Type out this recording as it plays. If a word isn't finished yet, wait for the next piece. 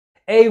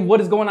Hey,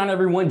 what is going on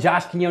everyone?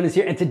 Josh Quinones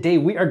here, and today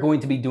we are going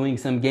to be doing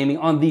some gaming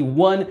on the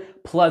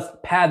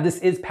OnePlus Pad. This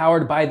is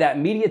powered by that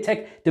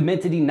MediaTek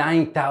Dimensity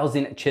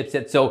 9000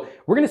 chipset. So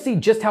we're gonna see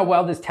just how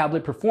well this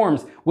tablet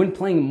performs when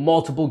playing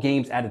multiple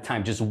games at a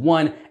time, just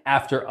one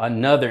after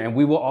another. And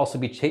we will also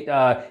be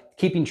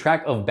keeping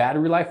track of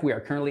battery life. We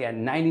are currently at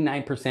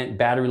 99%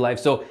 battery life.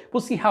 So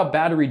we'll see how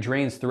battery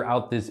drains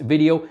throughout this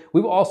video. We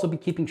will also be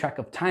keeping track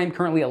of time,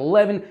 currently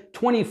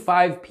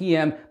 11:25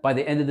 p.m. By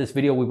the end of this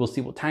video, we will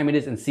see what time it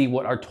is and see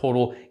what our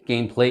total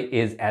gameplay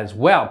is as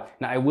well.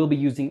 Now, I will be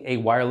using a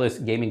wireless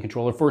gaming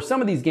controller for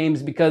some of these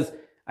games because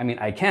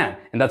I can.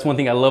 And that's one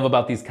thing I love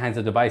about these kinds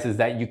of devices,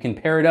 that you can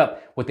pair it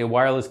up with a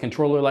wireless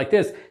controller like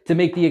this to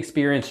make the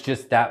experience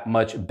just that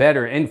much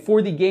better. And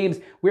for the games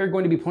we are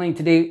going to be playing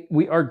today,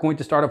 we are going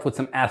to start off with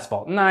some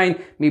Asphalt 9,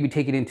 maybe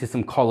take it into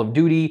some Call of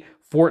Duty,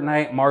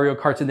 Fortnite, Mario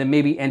Kart, and then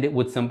maybe end it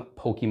with some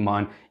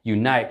Pokemon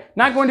Unite.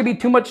 Not going to be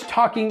too much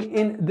talking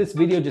in this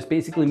video, just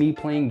basically me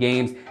playing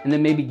games and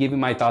then maybe giving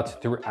my thoughts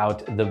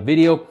throughout the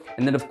video.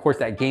 And then of course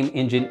that game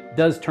engine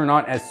does turn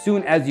on as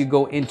soon as you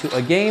go into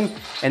a game,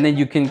 and then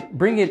you can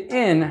bring it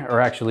in,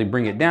 or actually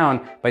bring it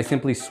down, by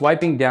simply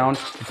swiping down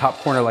the top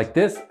corner like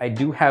this. I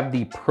do have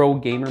the Pro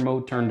Gamer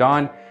mode turned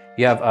on.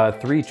 You have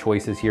three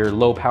choices here: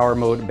 low power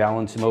mode,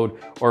 balance mode,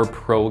 or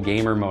Pro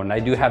Gamer mode. And I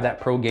do have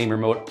that Pro Gamer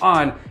mode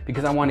on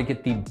because I want to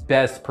get the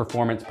best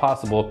performance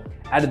possible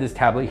out of this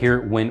tablet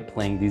here when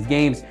playing these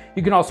games.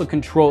 You can also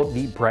control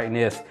the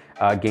brightness,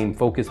 game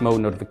focus mode,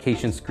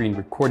 notification, screen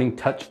recording,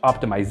 touch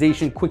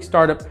optimization, quick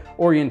startup,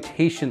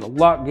 orientation,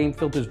 lock, game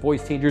filters,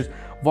 voice changers,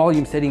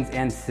 volume settings,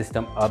 and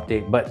system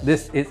update. But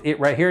this is it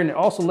right here, and it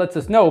also lets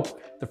us know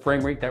the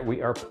frame rate that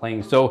we are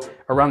playing. So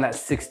around that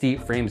 60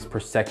 frames per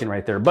second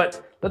right there.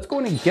 But let's go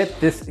in and get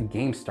this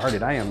game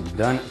started. I am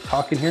done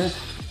talking here.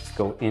 Let's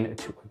go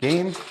into a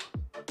game.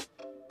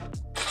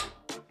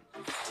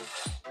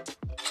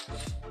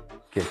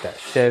 Get that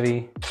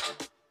Chevy.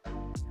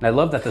 And I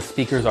love that the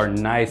speakers are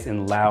nice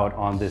and loud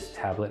on this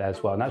tablet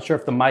as well. Not sure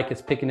if the mic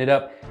is picking it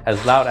up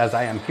as loud as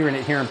I am hearing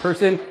it here in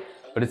person,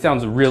 but it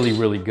sounds really,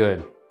 really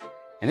good.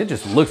 And it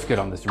just looks good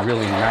on this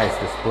really nice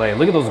display.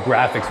 Look at those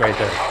graphics right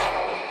there.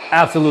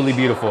 Absolutely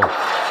beautiful.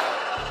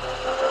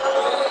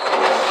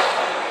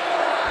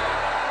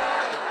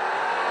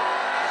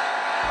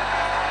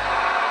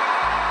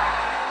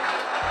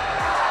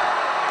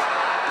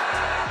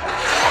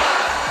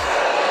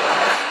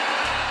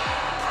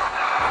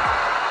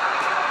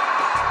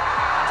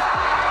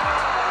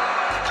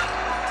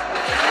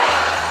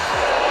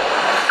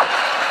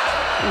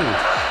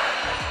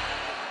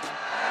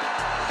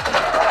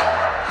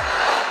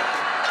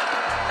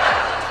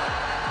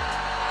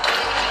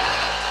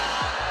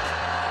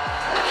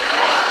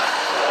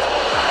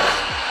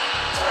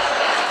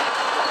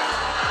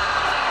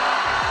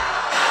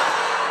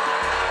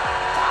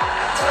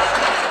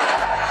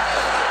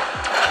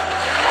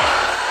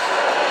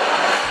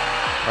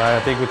 All right,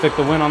 I think we took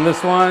the win on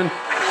this one.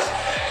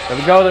 There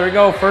we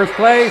go, first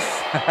place.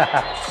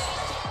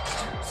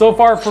 So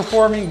far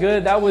performing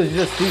good. That was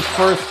just the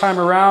first time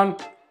around.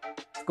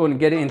 Let's go and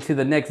get into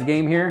the next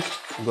game here.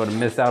 I'm going to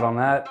miss out on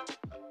that.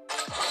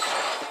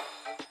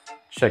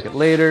 Check it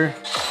later.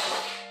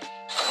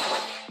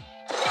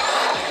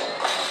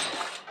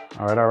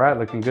 All right,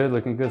 looking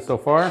good so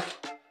far.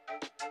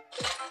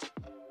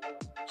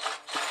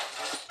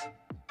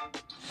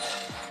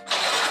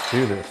 Let's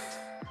do this.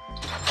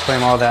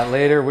 Claim all that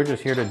later. We're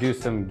just here to do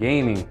some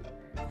gaming.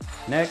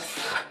 Next,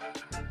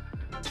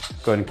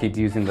 go ahead and keep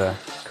using the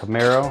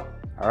Camaro.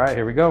 All right,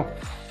 here we go.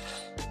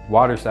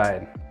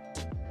 Waterside.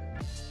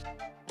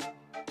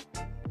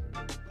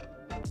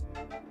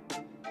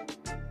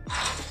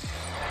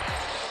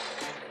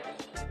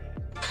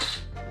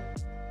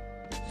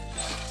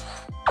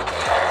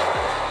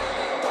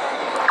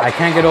 I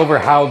can't get over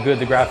how good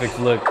the graphics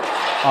look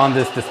on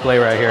this display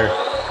right here.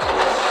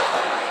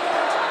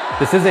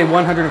 This is a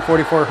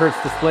 144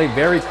 hertz display,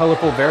 very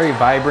colorful, very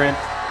vibrant.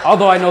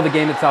 Although I know the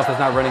game itself is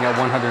not running at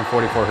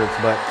 144 hertz,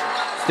 but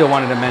still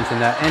wanted to mention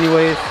that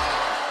anyways.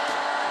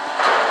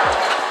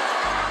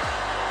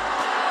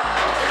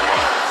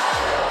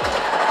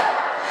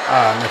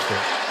 Ah, I missed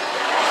it.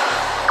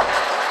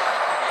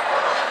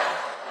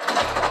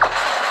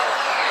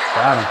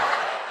 Got him.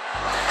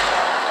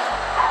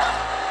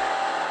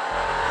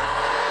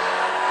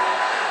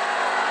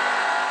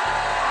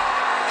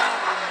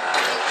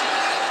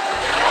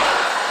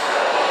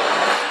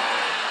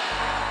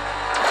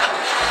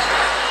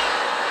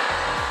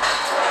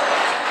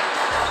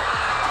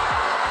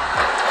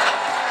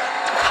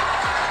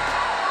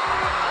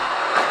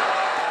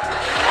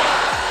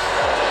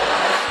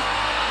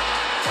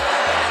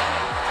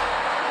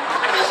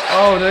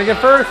 Oh, did I get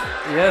first?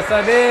 Yes,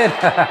 I did.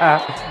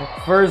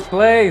 First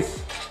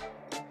place.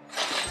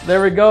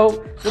 There we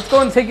go. Let's go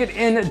and take it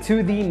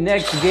into the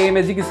next game.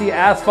 As you can see,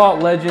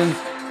 Asphalt Legends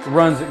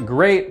runs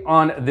great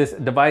on this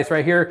device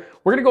right here.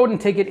 We're gonna go ahead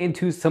and take it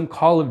into some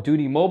Call of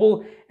Duty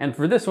Mobile. And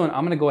for this one,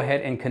 I'm gonna go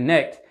ahead and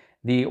connect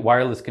the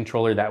wireless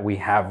controller that we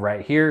have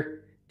right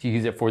here to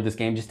use it for this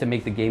game, just to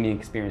make the gaming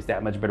experience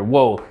that much better.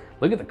 Whoa,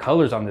 Look at the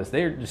colors on this.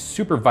 They're just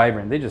super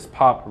vibrant. They just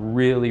pop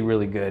really,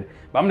 really good.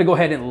 But I'm gonna go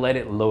ahead and let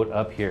it load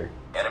up here.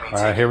 All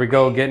right, here we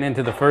go, getting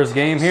into the first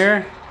game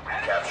here.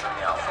 Capturing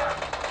Alpha.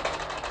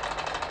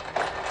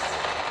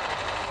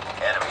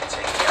 Enemy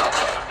taking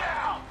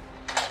Alpha.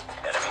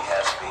 Enemy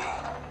has B.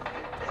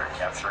 We're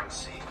capturing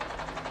C.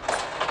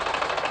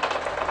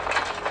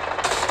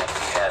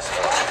 Enemy has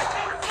A.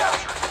 We're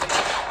capturing B.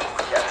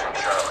 We're capturing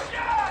Charlie.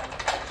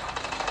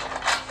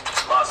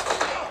 Lost the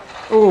lead.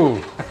 Ooh.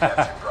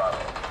 Capturing Bravo.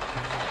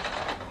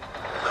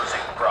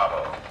 Losing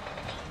Bravo.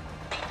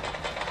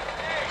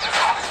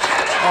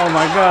 Oh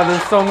my God,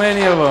 there's so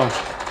many of them.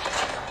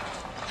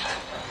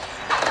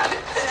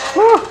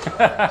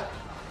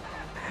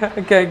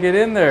 I can't get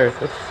in there.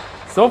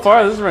 So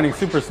far, this is running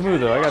super smooth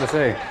though, I gotta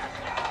say.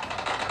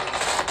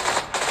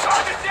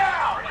 Target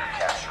down! We're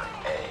capturing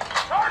A.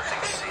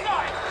 Targeting C.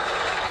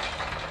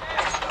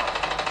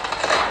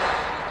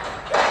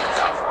 Capturing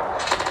Alpha.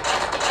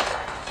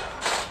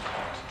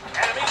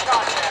 Enemy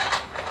contact.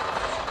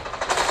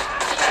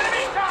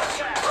 Enemy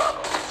contact.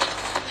 Bravo.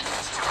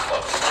 It's too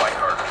close. Fight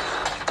harder.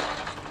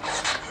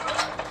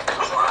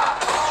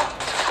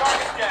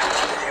 Target down.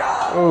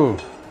 Ooh.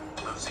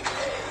 Losing A.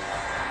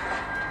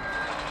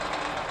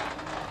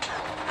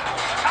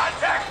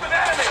 Contact with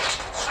enemy.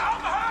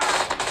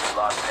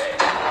 Lost A.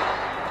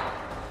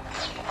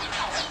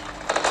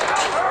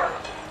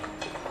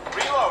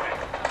 Reloading.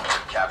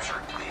 We're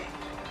capturing B.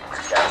 We're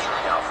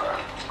capturing Alpha.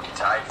 We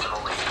tied for the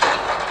lead.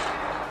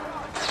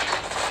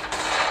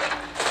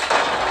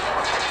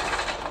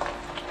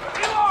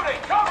 Reloading.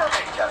 Cover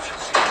me. Capture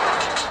C.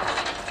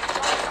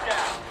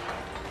 Down.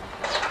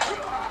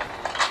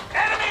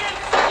 Enemy in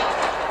sight.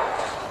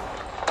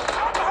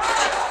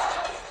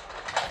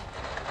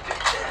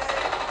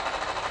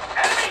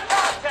 Enemy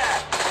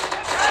contact.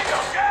 Tango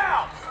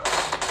down.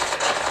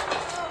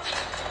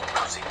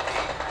 Losing B.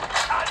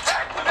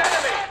 Contact with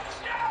enemy.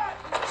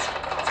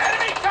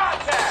 Enemy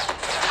contact.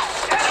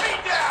 Enemy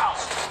down.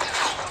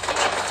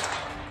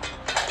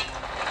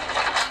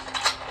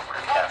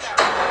 We're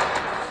captured.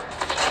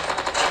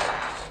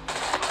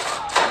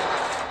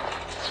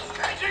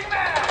 Changing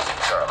man.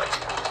 Charlie.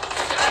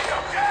 Tango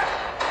down.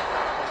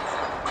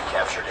 We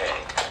captured A.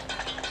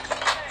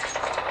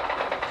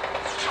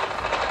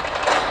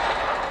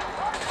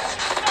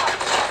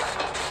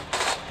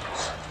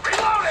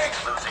 Reloading.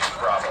 Losing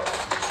Bravo.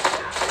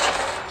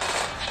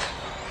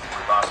 We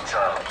lost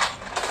Charlie.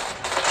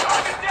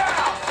 Target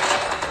down.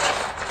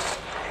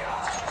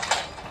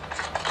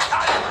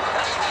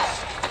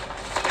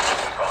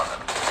 Keep on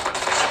them.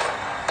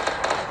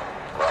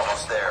 We're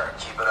almost there.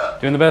 Keep it up.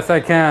 Doing the best I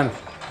can.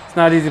 It's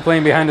not easy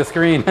playing behind a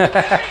screen.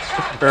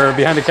 Or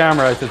behind a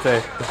camera, I should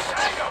say.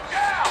 Tango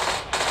down.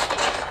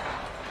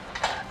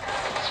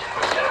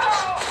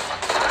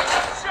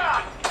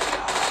 Shot.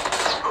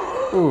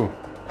 Ooh.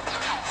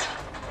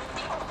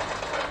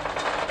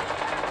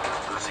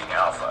 Losing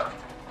Alpha.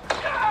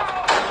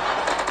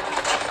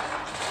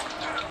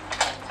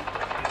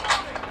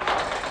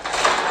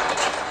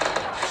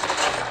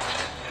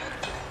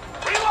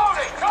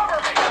 Reloading. Cover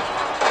me.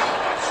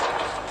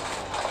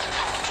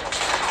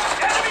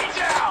 Enemy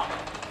down.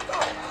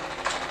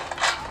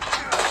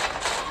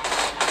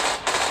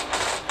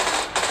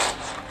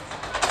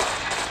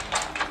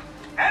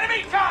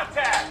 Enemy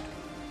contact.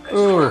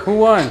 Ooh, who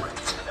won?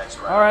 Next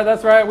round. All right,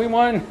 that's right, we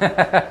won.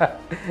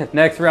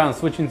 Next round,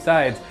 switching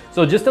sides.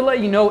 So just to let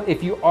you know,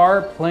 if you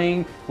are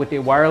playing with a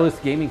wireless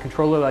gaming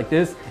controller like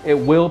this, it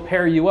will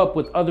pair you up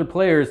with other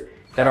players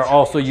that are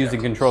also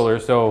using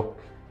controllers. So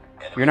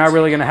you're not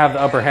really gonna have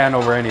the upper hand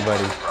over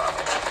anybody.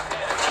 Bravo.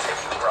 Enemy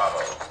taking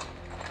Bravo.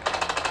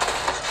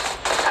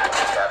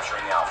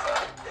 Capturing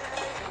Alpha.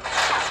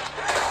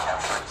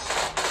 Capturing C.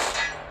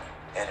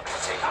 Enemy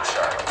taking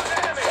Charlie.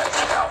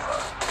 Capturing Alpha.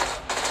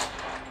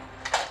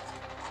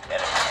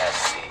 Enemy has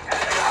C.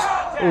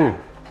 Ooh.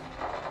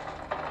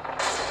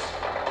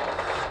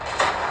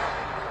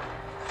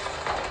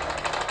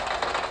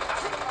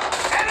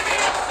 Enemy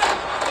in sight.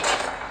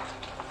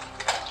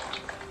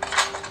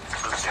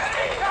 Losing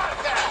A.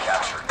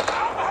 Capturing.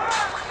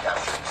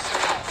 Capturing C.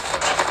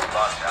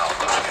 Lost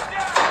Alpha.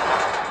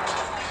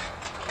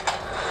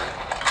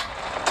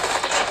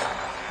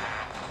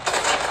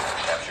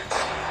 Captured C.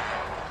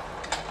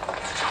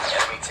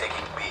 Enemy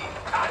taking B.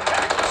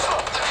 Contact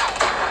assault.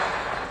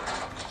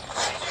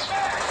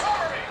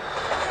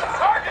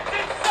 Target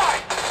in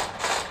sight.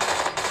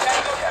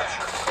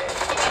 Captured A.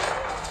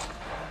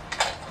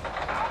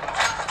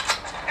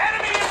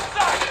 Enemy in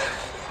sight.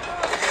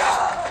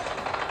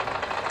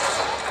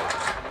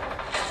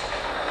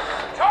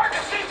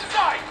 Target in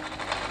sight.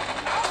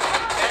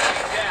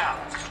 Enemy down.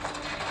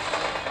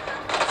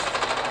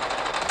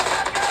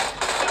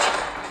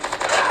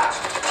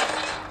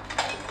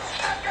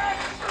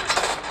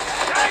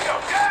 Tango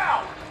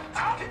down.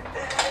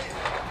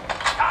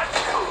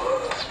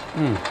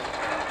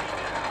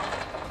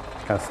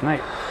 Got a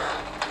snipe.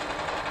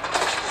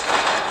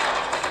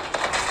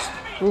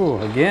 Ooh,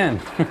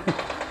 again.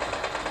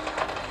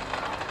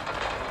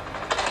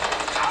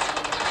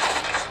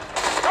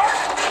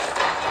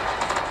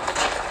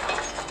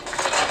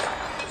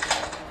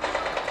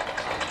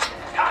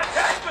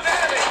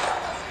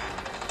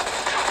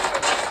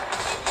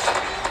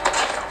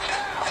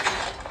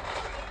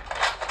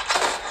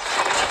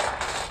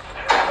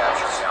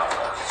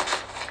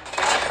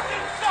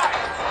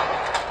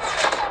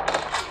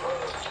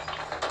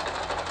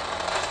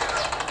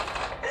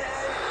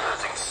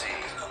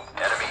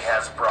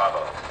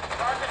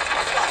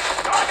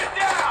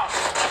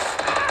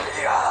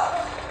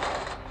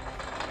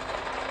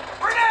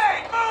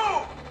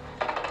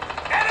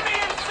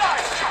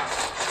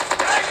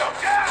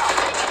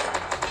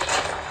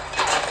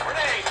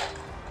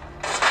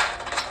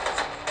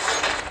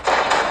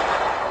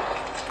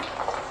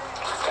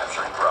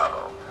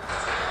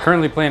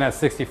 Currently playing at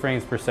 60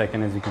 frames per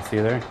second, as you can see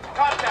there.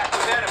 Contact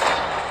with enemy.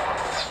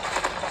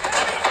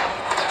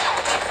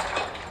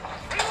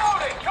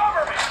 Reloading,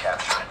 cover me.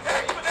 Capture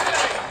engaged with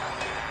enemy.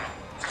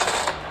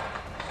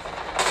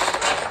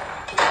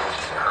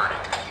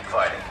 Hurting, keep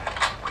fighting.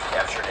 We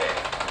captured A.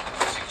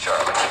 Losing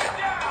Charlie.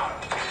 Down.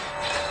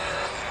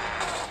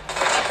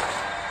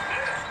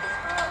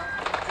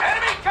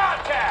 Enemy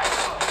contact.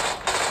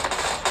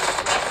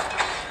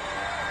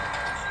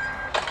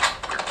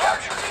 We're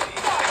captured B.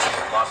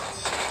 Lost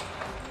C.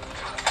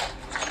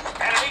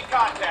 Enemy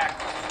contact.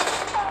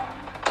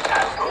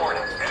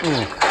 Warning.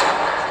 Enemy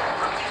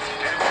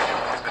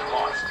has been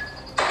launched.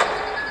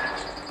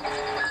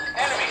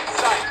 Enemy in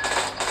sight.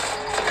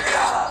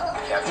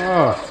 Captured.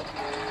 Oh,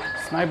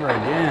 sniper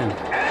again.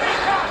 Enemy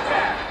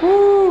contact.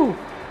 Woo!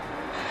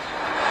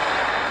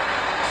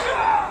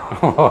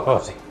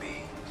 Losing B.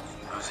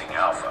 Losing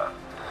Alpha.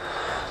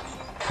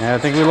 Yeah, I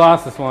think we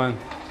lost this one.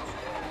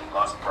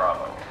 Lost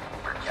Bravo.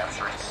 We're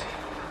capturing C.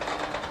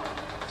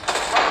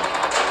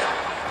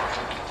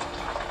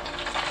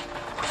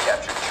 We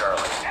captured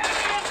Charlie.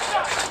 Enemy in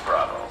sight. Captured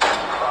Bravo.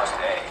 Lost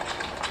A.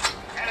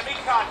 Enemy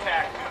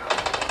contact.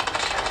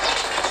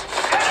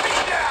 Enemy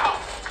down.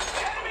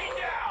 Enemy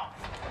down.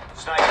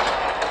 Sniper.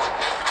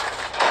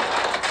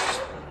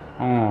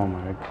 Oh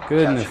my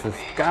goodness, this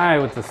guy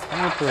with the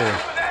sniper.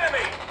 With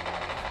enemy.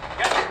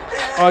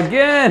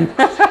 Again!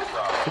 Bravo.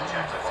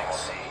 Objective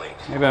C.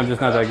 Maybe I'm just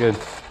not that good.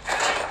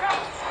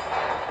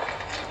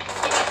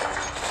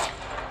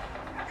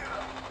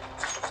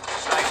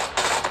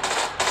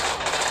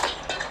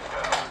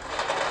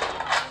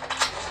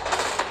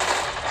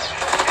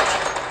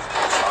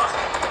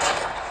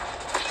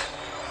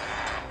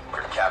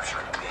 We're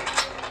capturing B.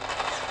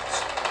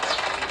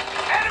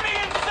 Enemy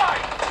in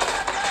sight.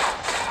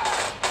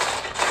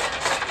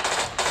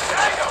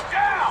 Tango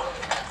down.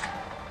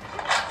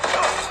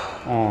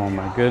 Oh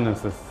my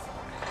goodness, this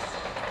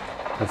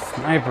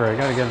sniper, I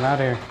gotta get him out of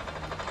here.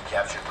 We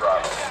captured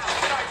Bravo.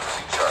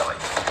 Losing Charlie.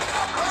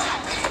 Losing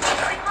B.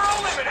 Sniper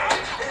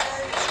eliminated.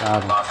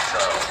 Got him. Lost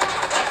Charlie.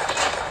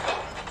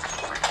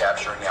 We're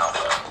capturing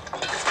Alpha.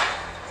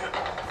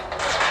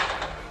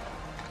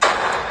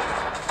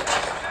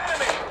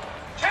 Enemy.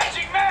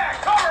 Changing mag.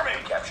 Cover me.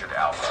 We captured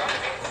Alpha.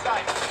 Enemy in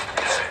sight.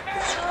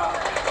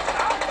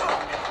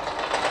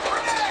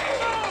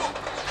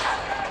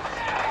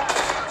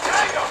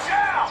 Tango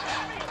down.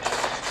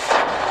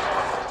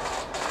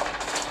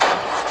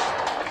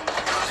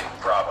 Losing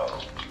Bravo.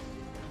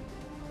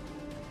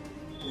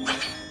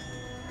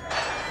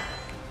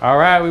 All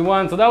right, we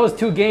won. So that was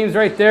 2 games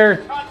right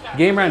there.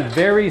 Game ran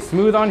very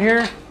smooth on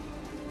here.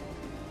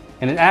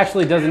 And it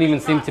actually doesn't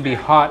even seem to be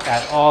hot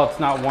at all. It's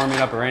not warming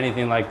up or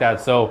anything like that.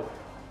 So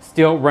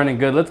still running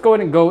good. Let's go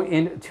ahead and go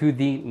into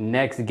the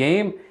next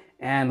game.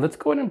 And let's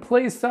go ahead and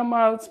play some,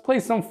 let's play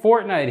some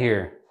Fortnite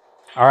here.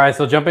 All right,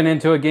 so jumping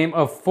into a game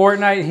of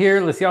Fortnite here.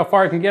 Let's see how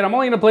far I can get. I'm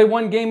only gonna play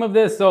 1 game of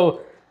this,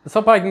 so let's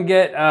hope I can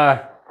get,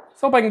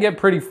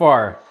 pretty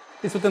far.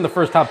 At least within the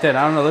first top 10.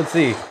 I don't know, let's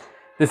see.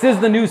 This is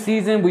the new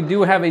season. We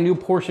do have a new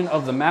portion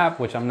of the map,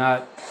 which I'm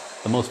not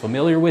the most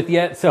familiar with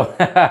yet. So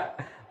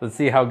let's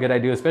see how good I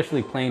do,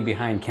 especially playing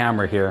behind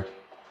camera here.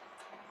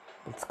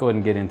 Let's go ahead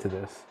and get into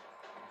this.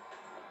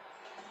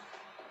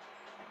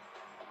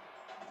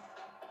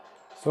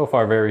 So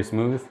far, very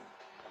smooth.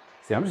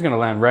 See, I'm just gonna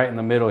land right in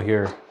the middle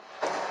here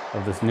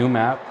of this new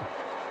map.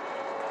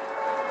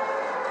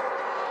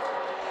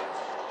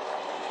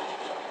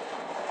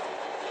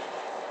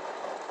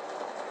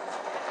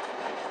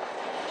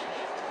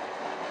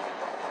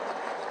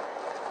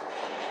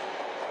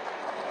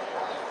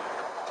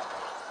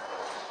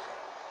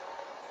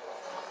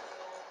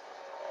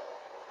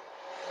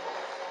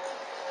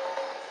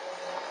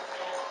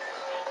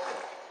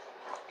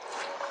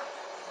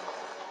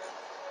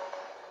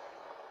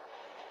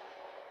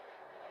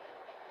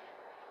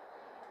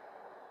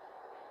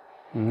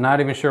 I'm not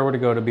even sure where to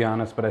go, to be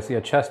honest, but I see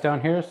a chest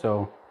down here,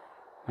 so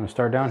I'm gonna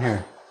start down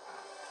here.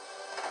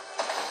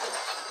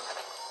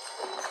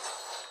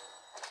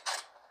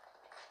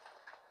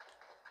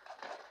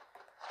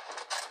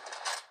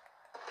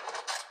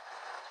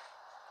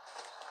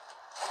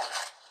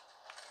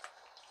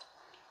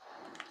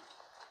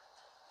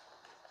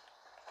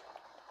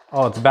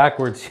 Oh, it's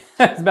backwards.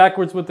 It's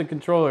backwards with the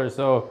controller,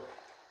 so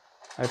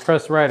I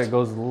press right, it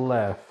goes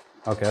left.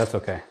 Okay, that's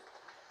okay.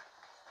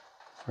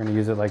 We're gonna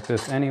use it like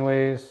this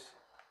anyways.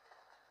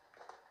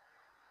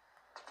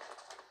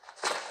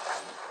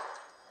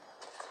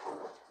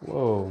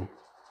 Whoa.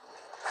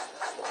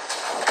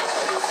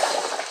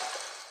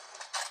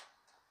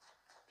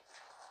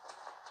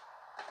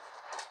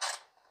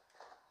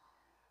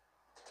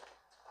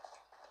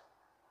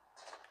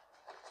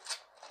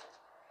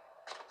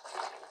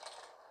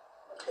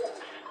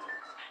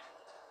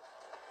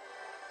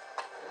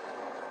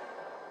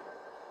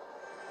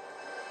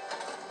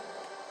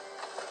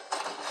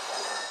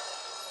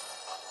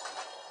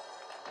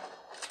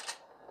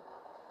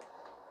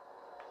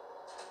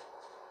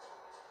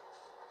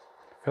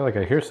 I feel like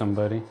I hear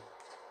somebody.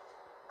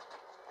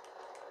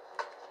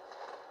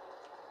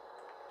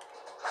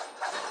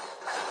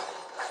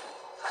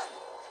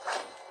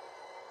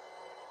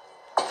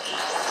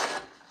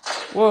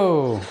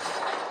 Whoa.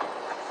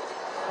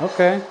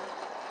 Okay.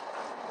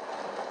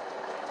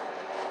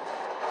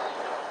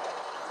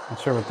 Not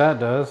sure what that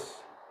does.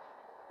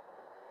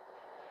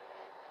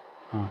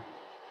 Huh.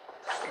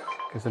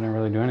 Guess it didn't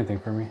really do anything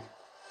for me.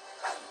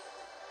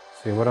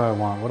 Let's see, what do I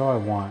want? What do I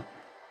want?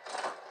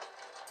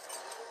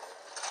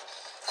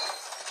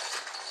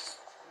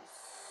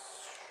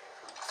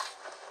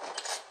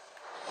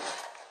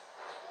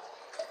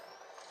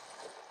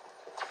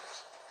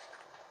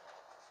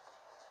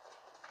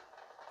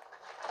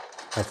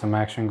 Got some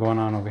action going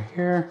on over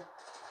here.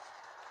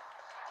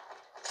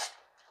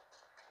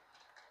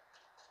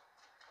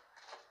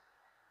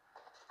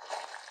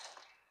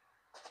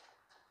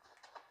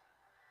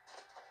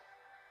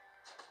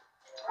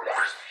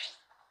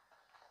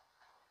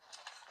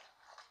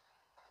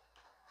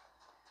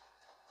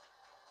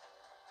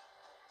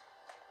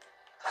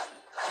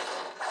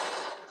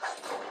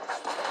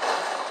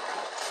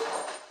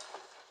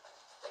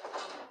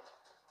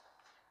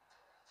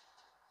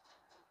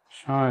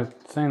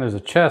 It's saying there's a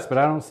chest, but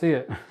I don't see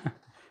it.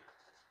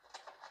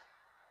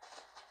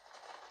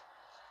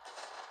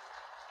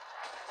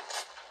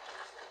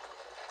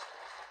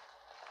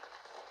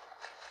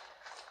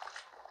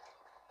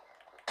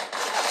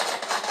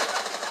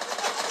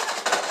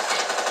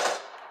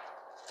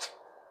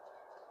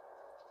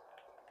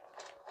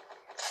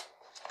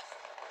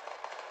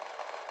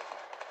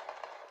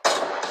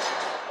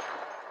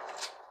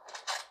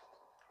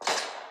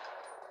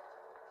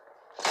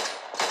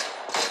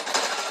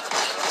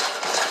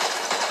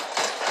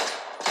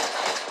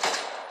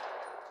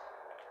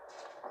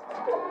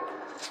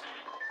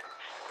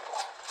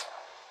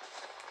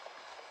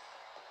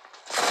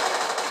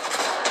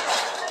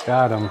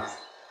 Got him.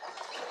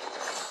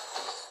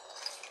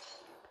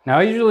 Now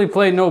I usually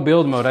play no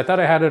build mode. I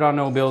thought I had it on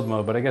no build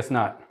mode, but I guess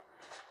not.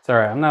 It's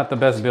alright, I'm not the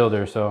best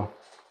builder, so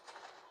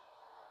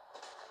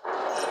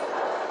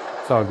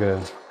it's all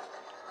good.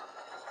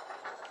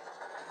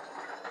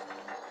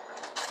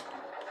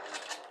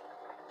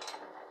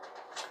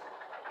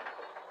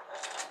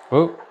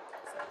 Oh,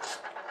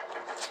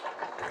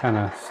 kind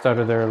of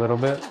stuttered there a little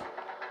bit.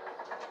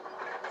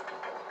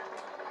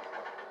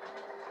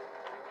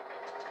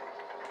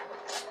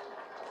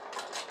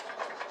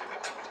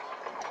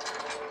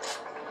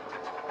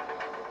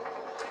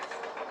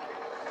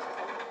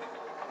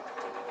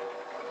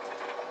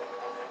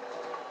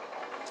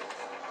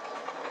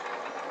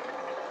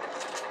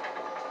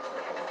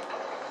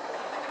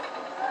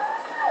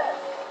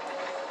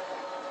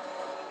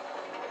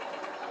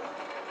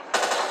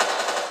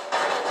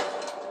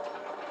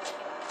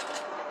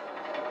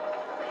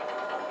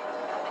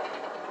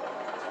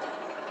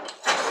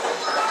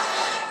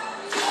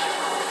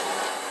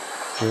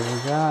 Here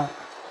we got.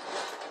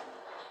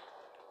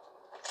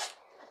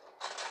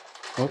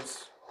 Oops.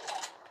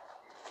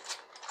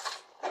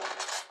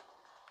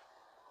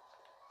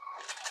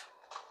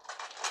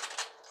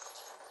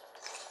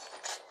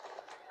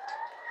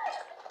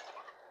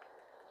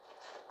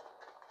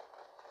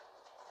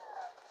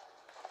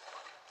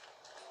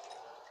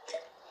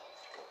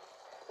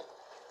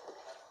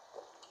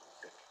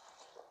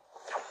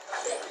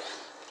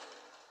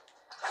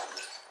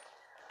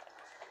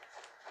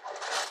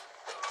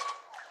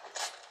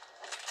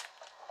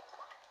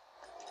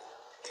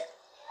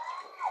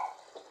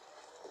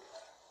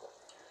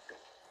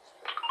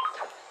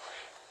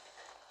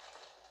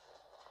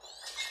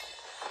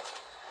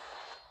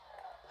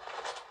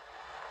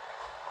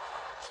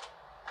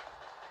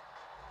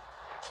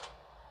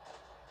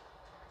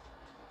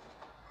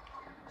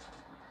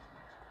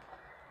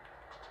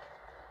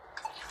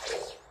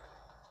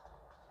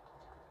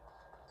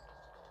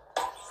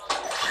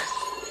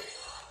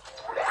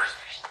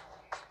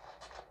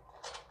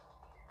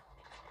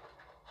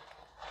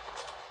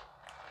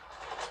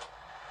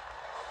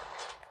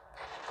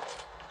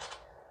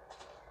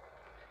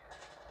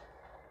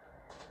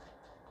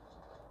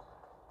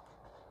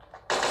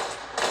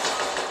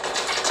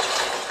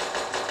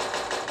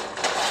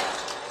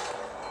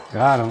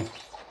 Got him.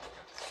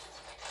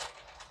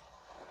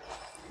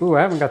 Ooh,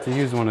 I haven't got to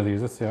use one of these.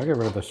 Let's see, I'll get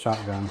rid of the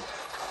shotgun.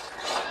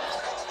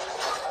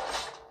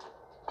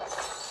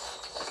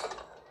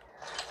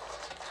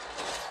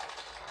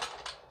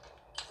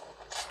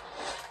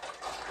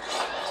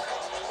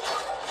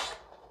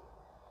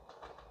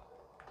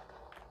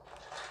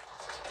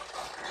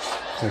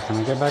 Okay, can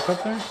I get back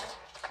up there?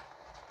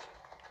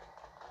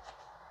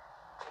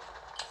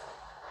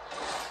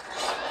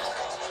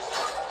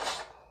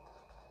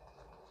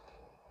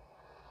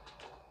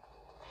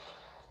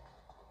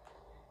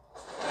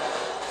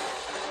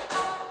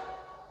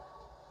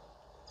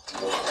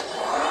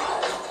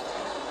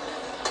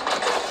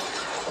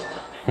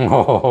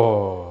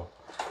 Oh,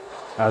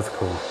 that's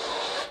cool.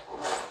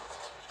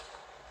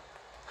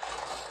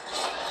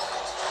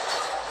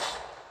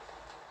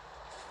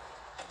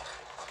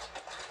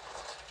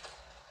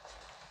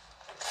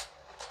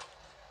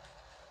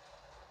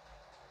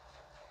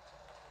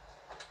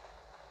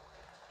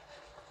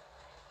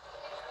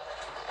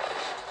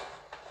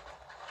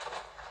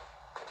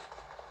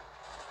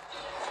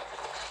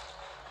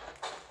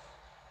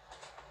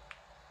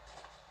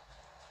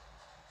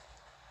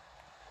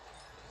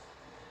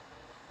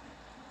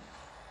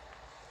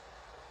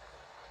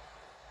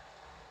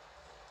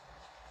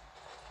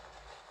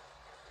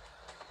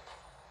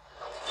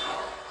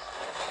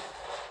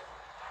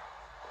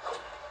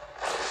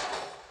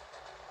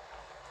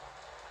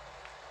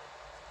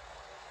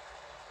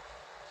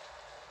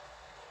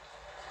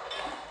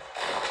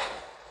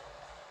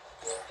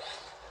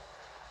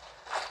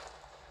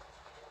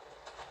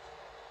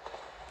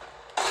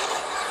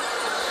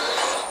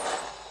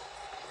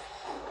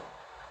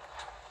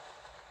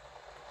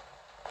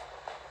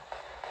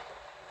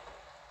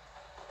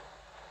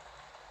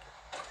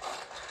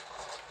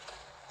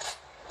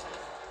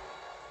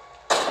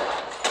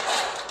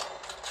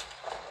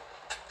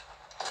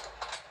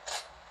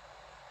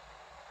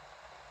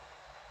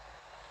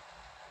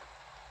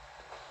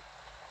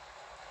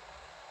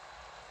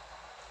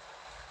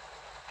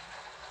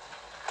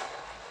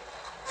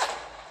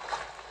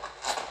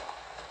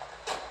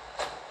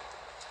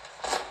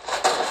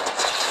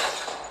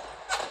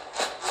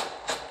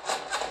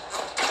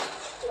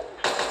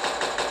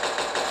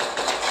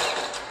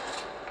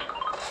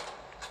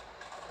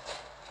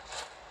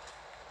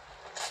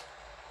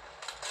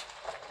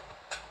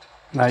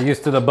 Not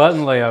used to the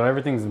button layout.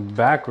 Everything's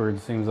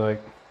backwards, seems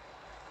like.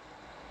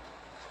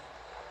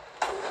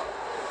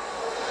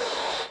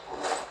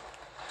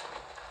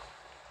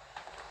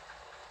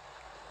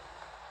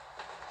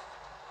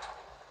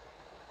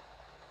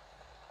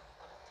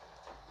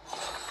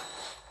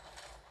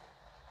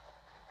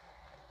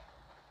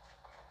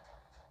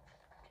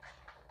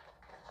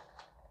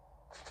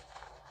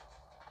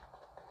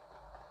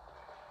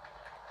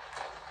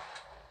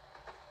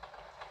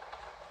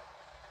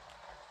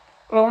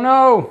 Oh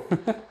no!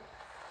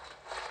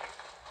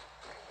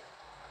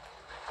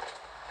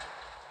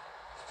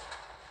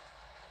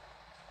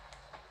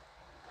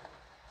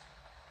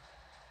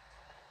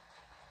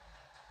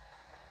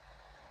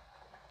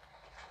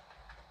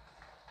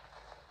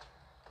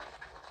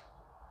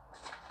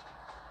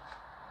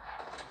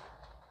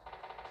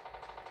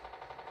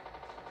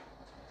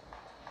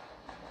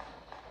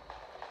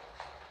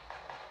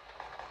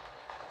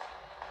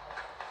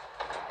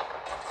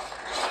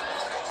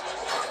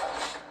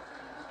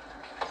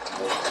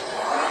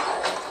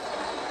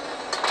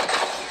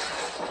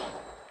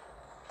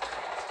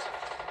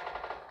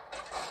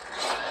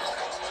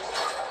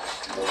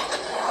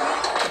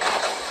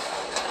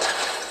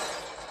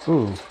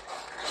 Ooh.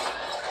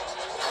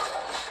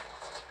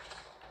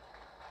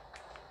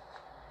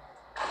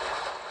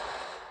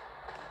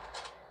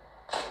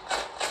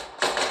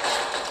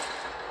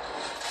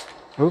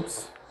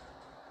 Oops.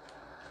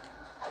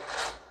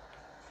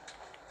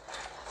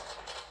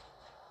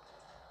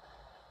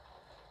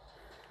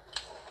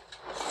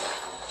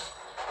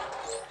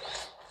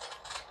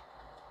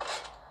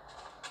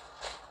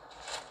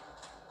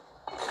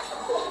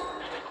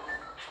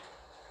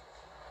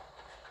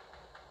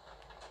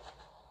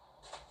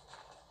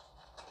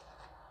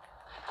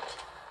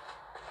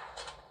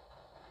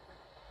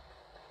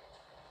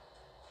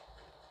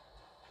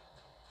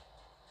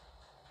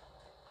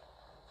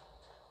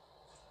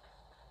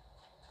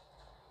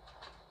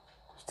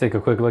 Take a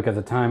quick look at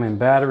the time and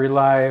battery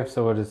life.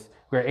 So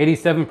we're at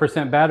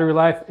 87% battery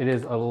life. It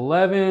is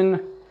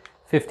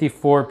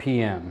 11:54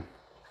 p.m.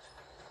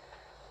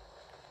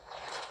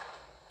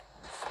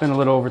 It's been a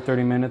little over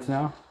 30 minutes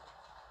now,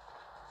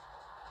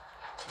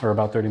 or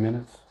about 30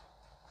 minutes.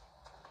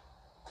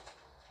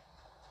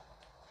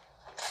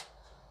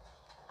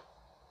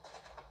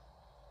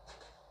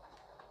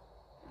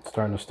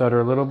 Starting to stutter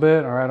a little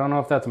bit. All right, I don't know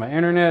if that's my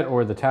internet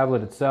or the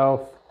tablet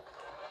itself.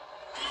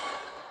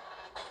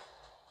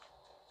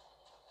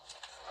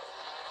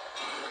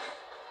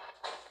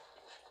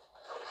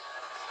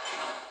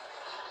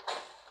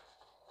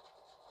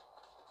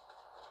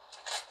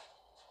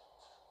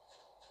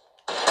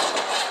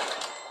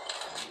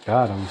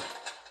 Got him.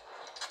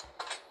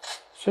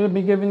 Shouldn't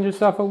be giving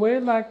yourself away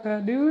like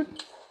that, dude.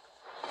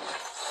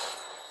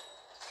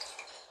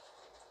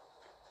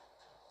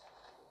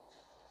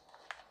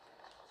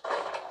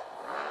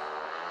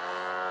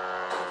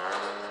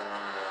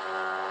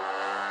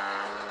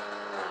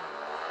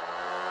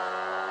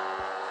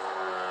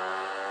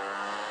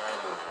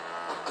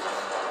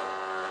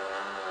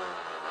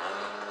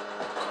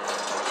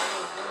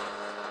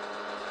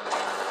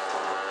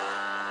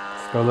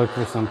 Let's go look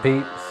for some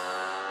peeps.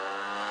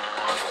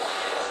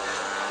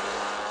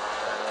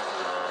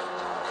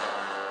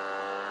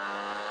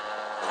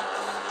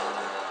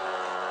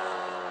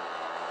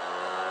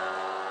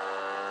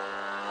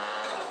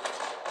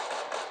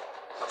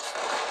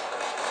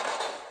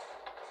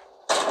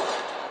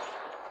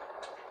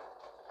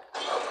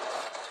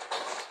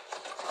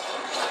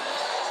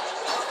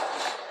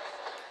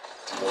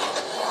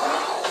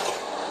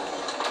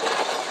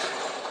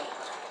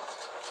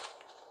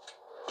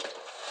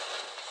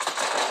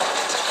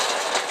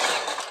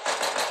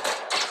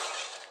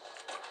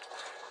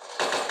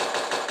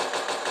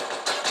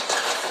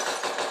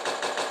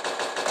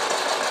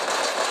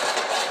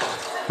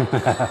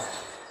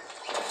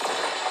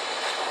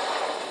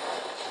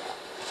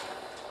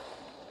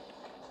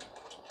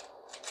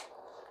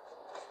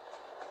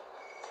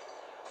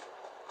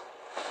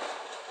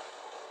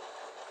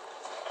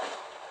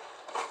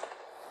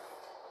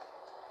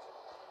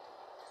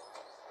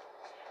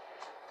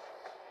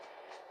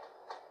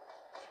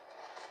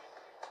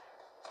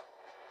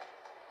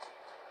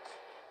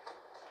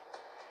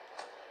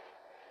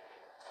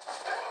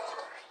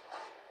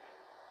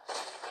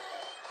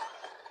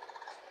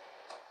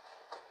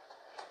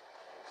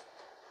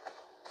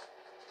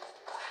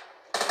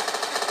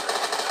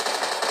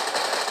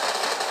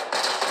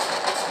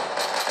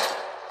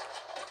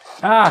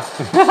 Ah!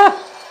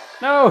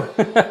 No!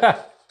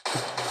 Let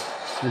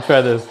me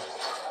try this.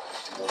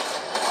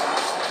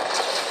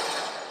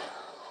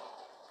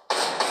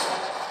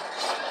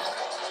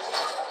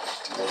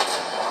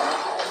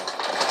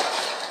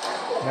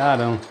 Got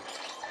him.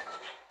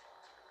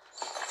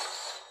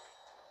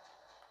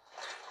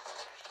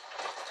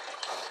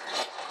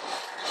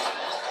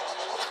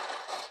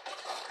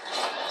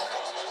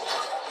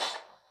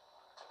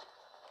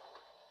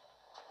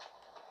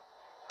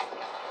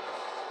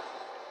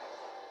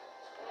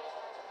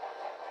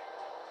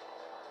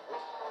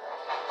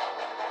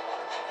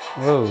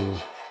 Whoa.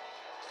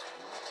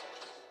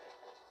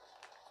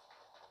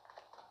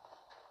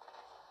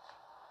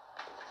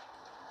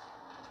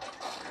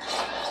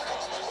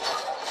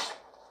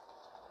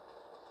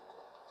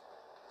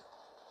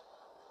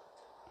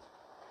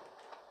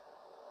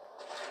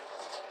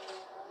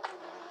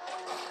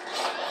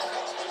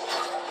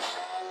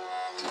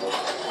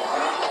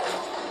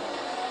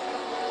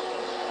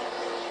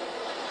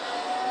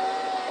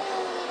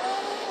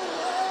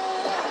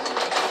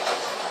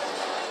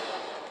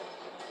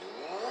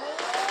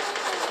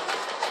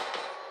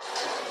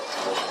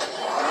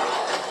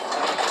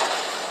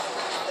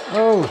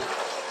 Oh.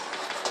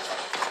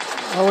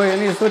 Oh wait, I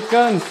need to switch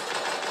guns.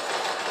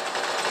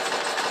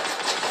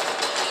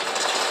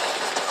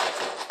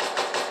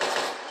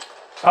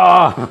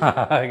 Oh,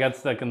 I got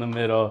stuck in the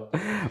middle.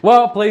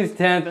 Well, placed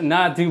 10th,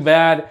 not too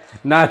bad,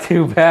 not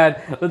too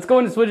bad. Let's go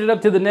and switch it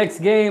up to the next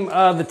game.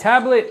 The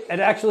tablet, it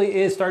actually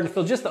is starting to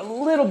feel just a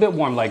little bit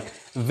warm, like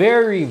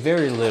very,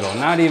 very little.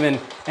 Not even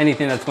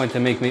anything that's going to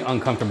make me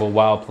uncomfortable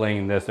while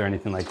playing this or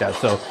anything like that.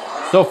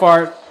 So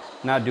far,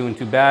 not doing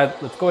too bad.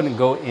 Let's go ahead and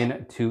go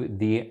into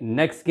the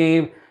next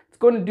game. Let's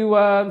go ahead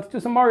and let's do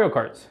some Mario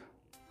Karts.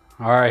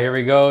 All right, here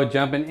we go.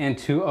 Jumping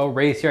into a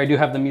race here. I do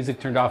have the music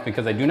turned off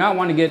because I do not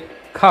want to get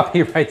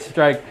copyright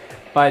strike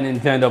by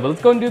Nintendo. But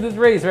let's go and do this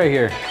race right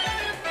here.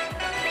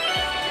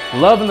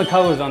 Loving the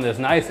colors on this,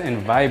 nice and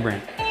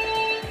vibrant.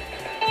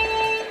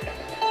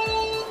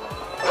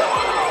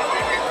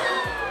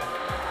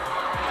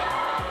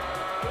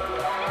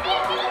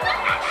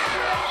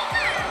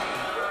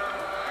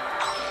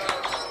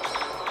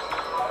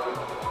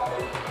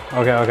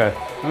 Okay.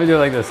 Let me do it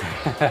like this.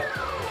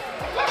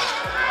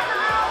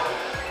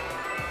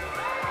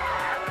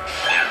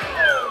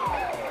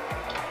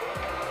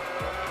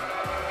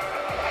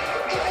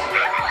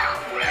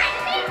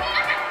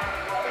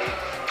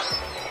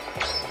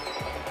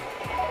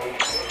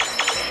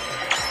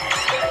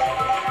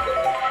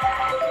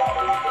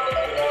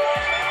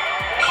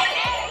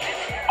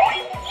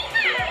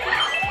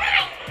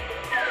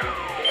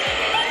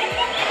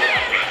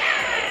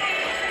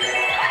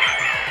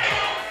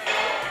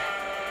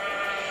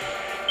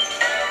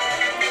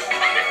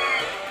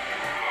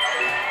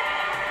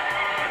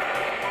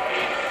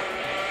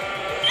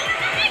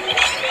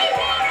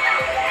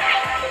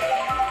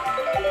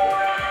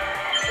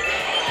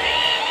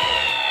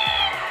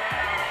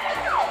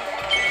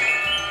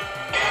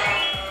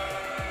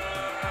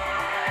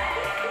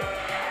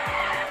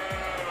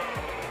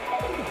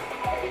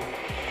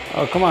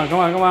 Oh, come on.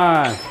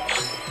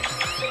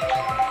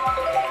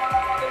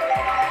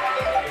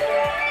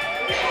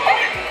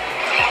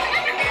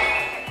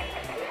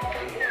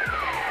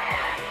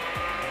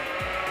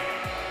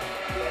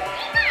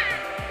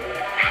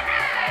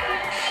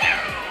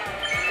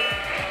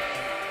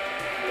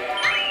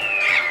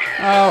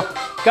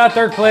 Oh, got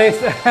third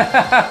place.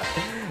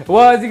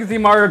 Well, as you can see,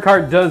 Mario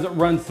Kart does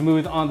run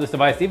smooth on this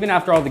device. Even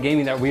after all the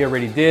gaming that we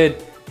already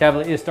did,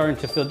 tablet is starting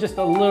to feel just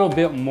a little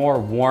bit more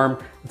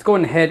warm. Let's go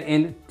ahead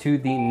into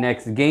the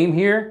next game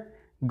here,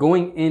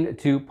 going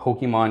into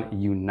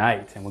Pokemon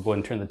Unite. And we'll go ahead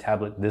and turn the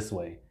tablet this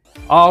way.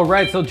 All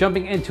right, so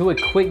jumping into a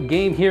quick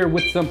game here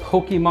with some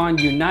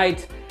Pokemon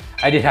Unite.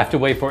 I did have to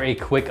wait for a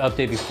quick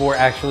update before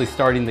actually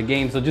starting the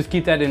game. So just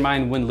keep that in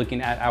mind when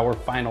looking at our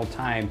final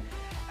time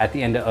at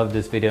the end of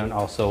this video and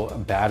also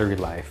battery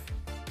life.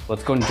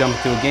 Let's go and jump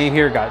into a game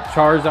here. Got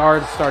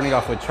Charizard starting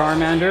off with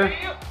Charmander.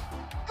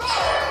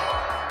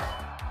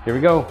 Here we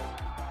go.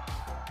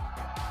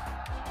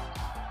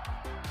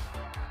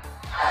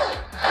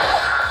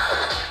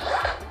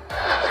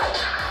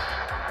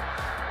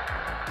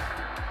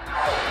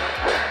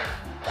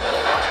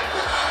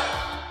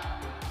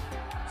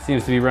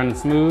 Seems to be running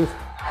smooth.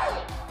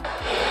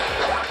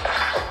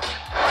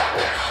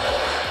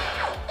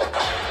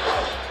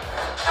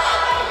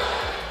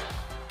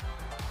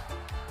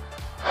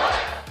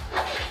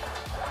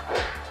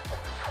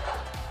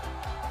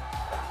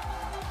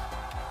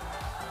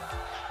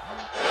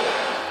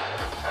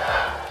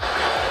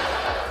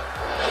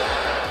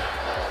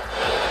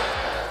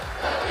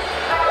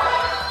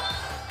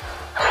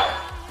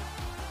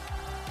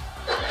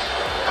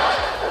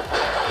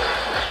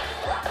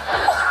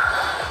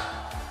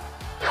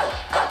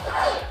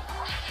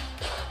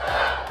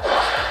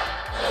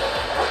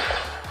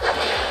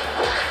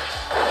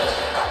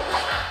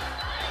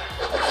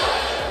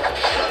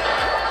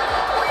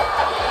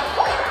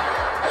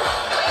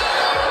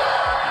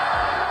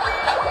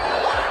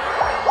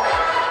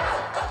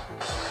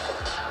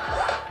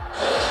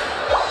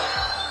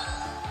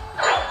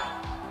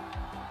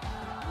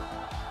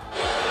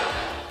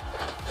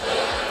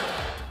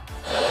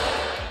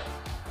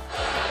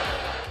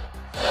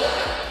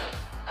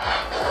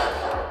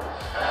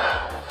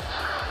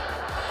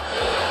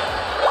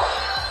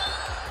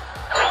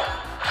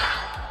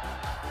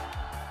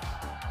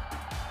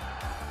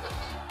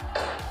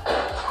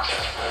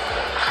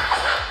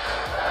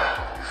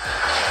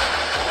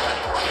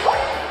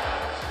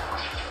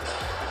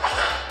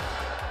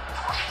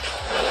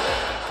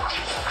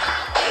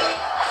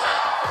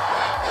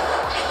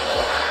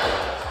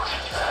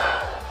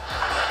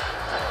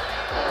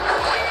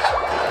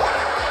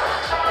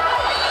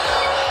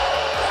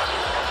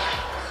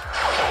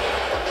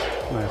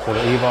 Nice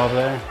little evolve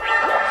there.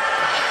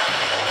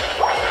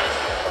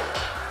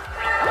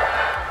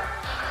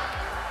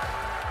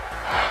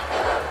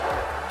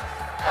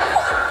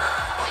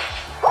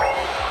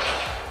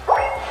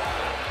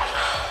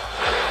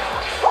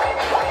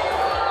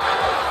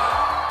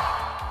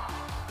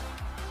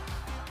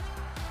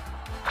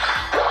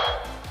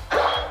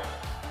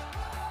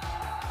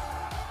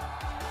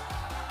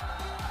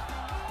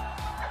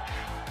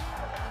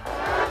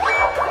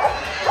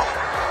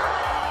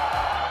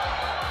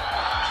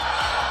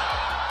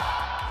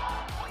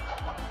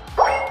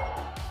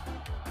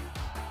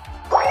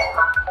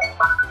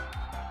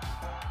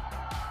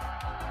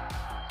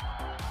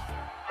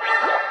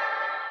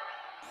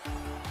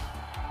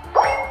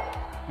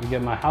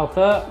 get my health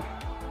up.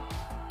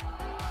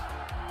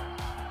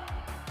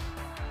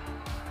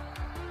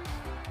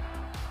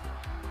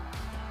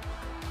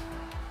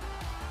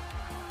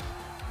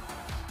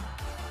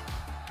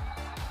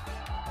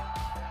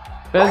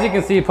 But as you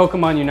can see,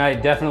 Pokemon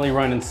Unite definitely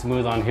running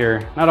smooth on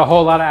here. Not a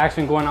whole lot of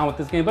action going on with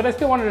this game, but I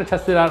still wanted to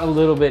test it out a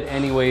little bit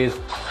anyways.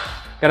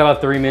 Got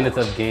about 3 minutes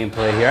of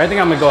gameplay here. I think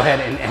I'm gonna go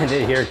ahead and end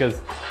it here because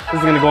this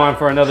is gonna go on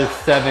for another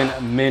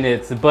 7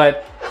 minutes.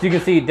 But as you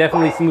can see,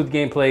 definitely smooth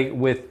gameplay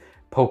with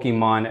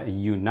Pokemon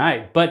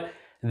Unite. But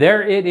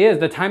there it is.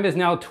 The time is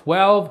now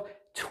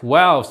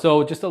 12:12.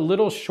 So just a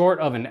little short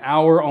of an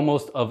hour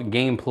almost of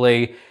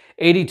gameplay,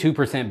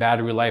 82%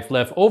 battery life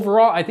left.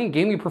 Overall, I think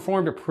gaming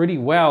performed pretty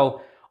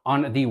well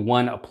on the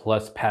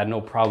OnePlus Pad. No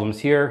problems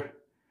here.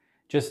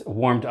 Just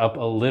warmed up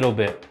a little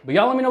bit. But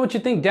y'all let me know what you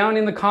think down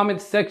in the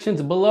comment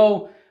sections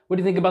below. What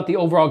do you think about the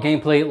overall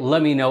gameplay?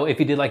 Let me know. If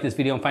you did like this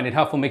video and find it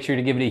helpful, make sure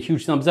to give it a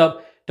huge thumbs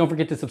up. Don't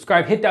forget to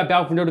subscribe, hit that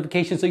bell for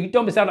notifications so you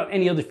don't miss out on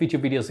any other future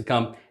videos to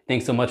come.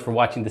 Thanks so much for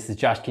watching. This is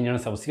Josh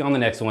Quinones. I will see you on the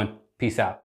next one. Peace out.